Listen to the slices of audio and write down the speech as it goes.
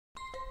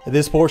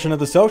This portion of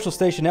the Social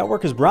Station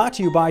Network is brought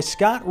to you by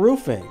Scott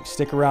Roofing.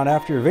 Stick around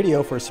after your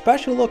video for a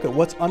special look at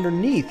what's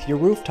underneath your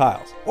roof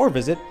tiles, or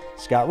visit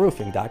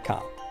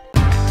scottroofing.com.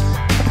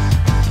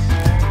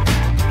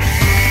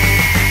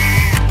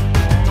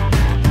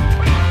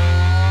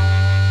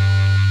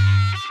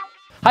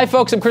 Hi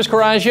folks, I'm Chris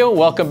Coraggio.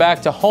 Welcome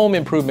back to Home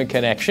Improvement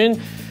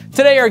Connection.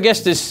 Today our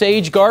guest is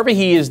Sage Garvey.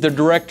 He is the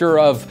Director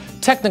of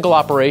Technical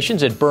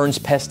Operations at Burns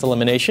Pest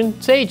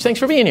Elimination. Sage, thanks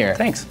for being here.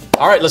 Thanks.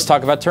 All right, let's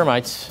talk about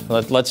termites.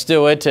 Let's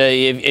do it.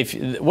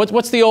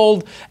 What's the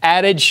old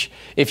adage?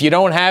 If you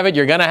don't have it,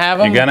 you're going to have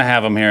them? You're going to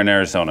have them here in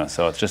Arizona,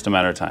 so it's just a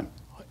matter of time.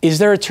 Is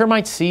there a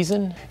termite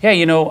season? Yeah,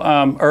 you know,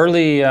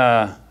 early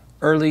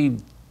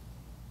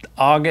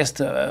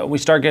August, we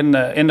start getting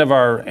the end of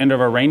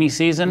our rainy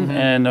season,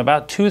 and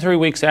about 2-3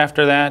 weeks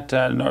after that,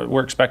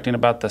 we're expecting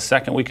about the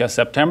second week of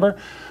September.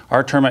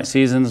 Our termite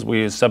seasons, we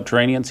use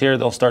subterraneans here.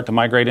 They'll start to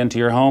migrate into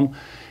your home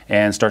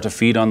and start to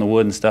feed on the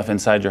wood and stuff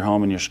inside your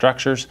home and your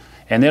structures.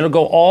 And it'll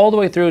go all the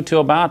way through to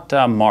about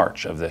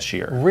March of this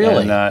year.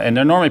 Really? And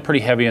they're normally pretty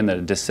heavy in the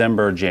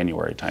December,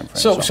 January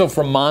timeframe. So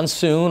from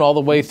monsoon all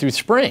the way through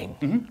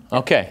spring?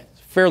 Okay.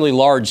 Fairly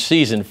large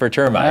season for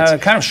termites.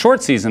 Kind of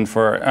short season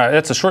for,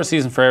 it's a short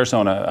season for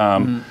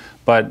Arizona,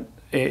 but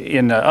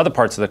in other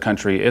parts of the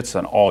country, it's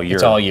an all year.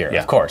 It's all year,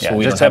 of course. Yeah.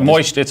 We It's a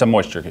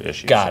moisture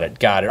issue. Got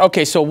it.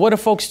 Okay, so what are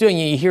folks doing?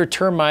 You hear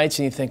termites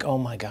and you think, oh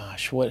my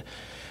gosh, what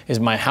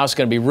is my house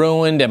going to be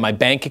ruined? And my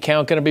bank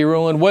account going to be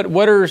ruined?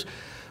 What are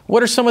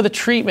some of the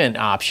treatment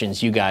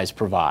options you guys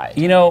provide?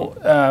 You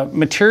know,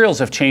 materials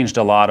have changed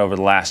a lot over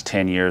the last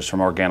 10 years,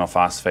 from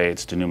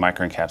organophosphates to new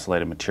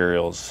microencapsulated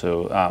materials,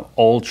 so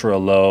ultra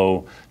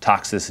low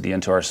toxicity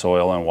into our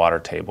soil and water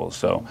tables.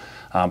 So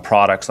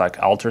products like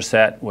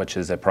Altriset, which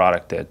is a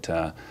product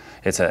that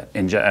it's a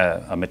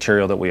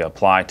material that we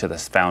apply to the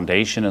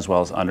foundation as well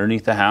as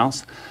underneath the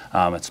house.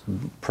 It's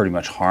pretty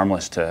much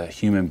harmless to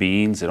human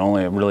beings. It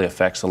only really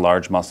affects a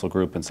large muscle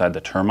group inside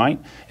the termite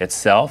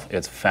itself.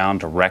 It's found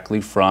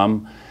directly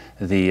from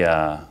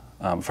a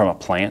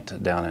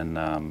plant down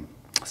in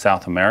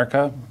South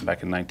America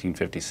back in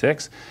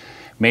 1956,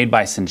 made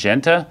by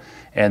Syngenta.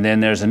 And then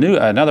there's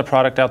another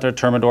product out there,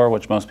 Termidor,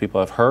 which most people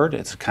have heard.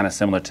 It's kind of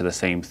similar to the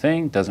same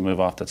thing, doesn't move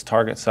off its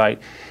target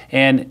site.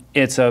 And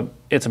it's a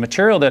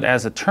material that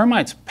as the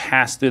termites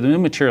pass through, the new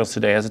materials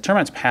today, as the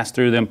termites pass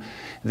through them,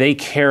 they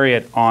carry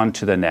it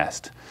onto the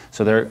nest.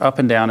 So they're up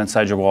and down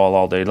inside your wall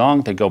all day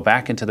long. They go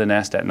back into the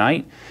nest at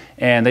night,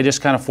 and they just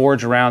kind of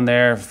forage around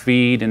there,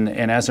 feed, and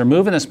as they're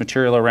moving this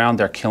material around,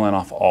 they're killing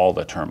off all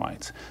the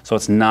termites. So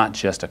it's not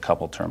just a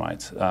couple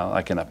termites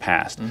like in the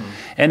past.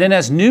 And then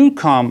as new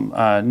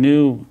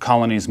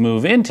colonies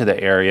move into the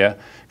area,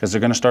 because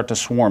they're going to start to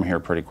swarm here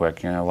pretty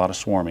quick, you know, a lot of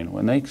swarming.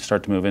 When they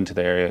start to move into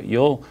the area,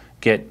 you'll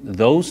get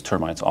those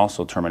termites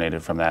also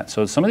terminated from that.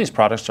 So some of these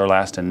products are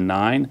lasting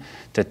 9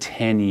 to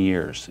 10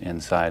 years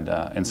inside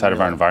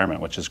of our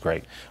environment, which is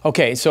great.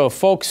 Okay, so if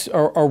folks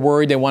are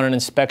worried, they want an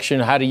inspection,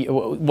 how do you,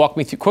 walk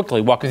me through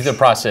the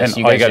process.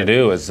 And all you got to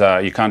do is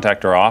you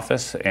contact our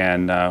office,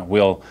 and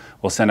we'll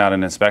send out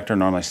an inspector,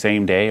 normally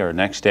same day or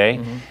next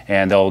day,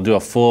 and they'll do a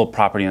full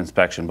property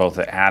inspection, both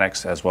the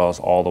attics as well as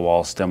all the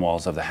walls, stem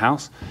walls of the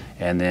house,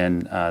 and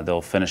then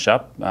they'll finish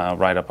up,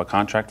 write up a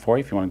contract for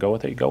you. If you want to go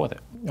with it, you go with it.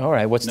 All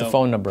right, what's the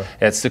phone number?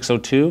 It's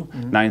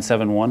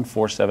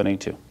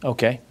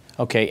 602-971-4782.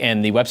 Okay,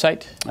 and the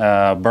website?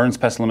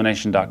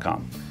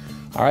 BurnsPestElimination.com.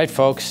 All right,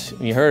 folks,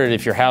 you heard it.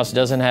 If your house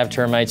doesn't have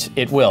termites,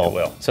 it will. It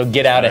will. So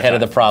get out ahead of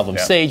the problem.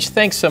 Yeah. Sage,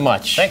 thanks so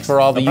much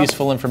for all the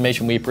useful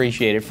information. We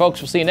appreciate it.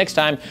 Folks, we'll see you next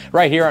time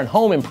right here on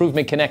Home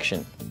Improvement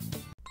Connection.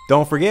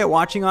 Don't forget,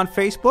 watching on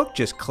Facebook,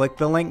 just click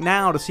the link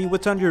now to see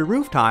what's under your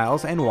roof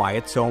tiles and why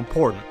it's so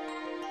important.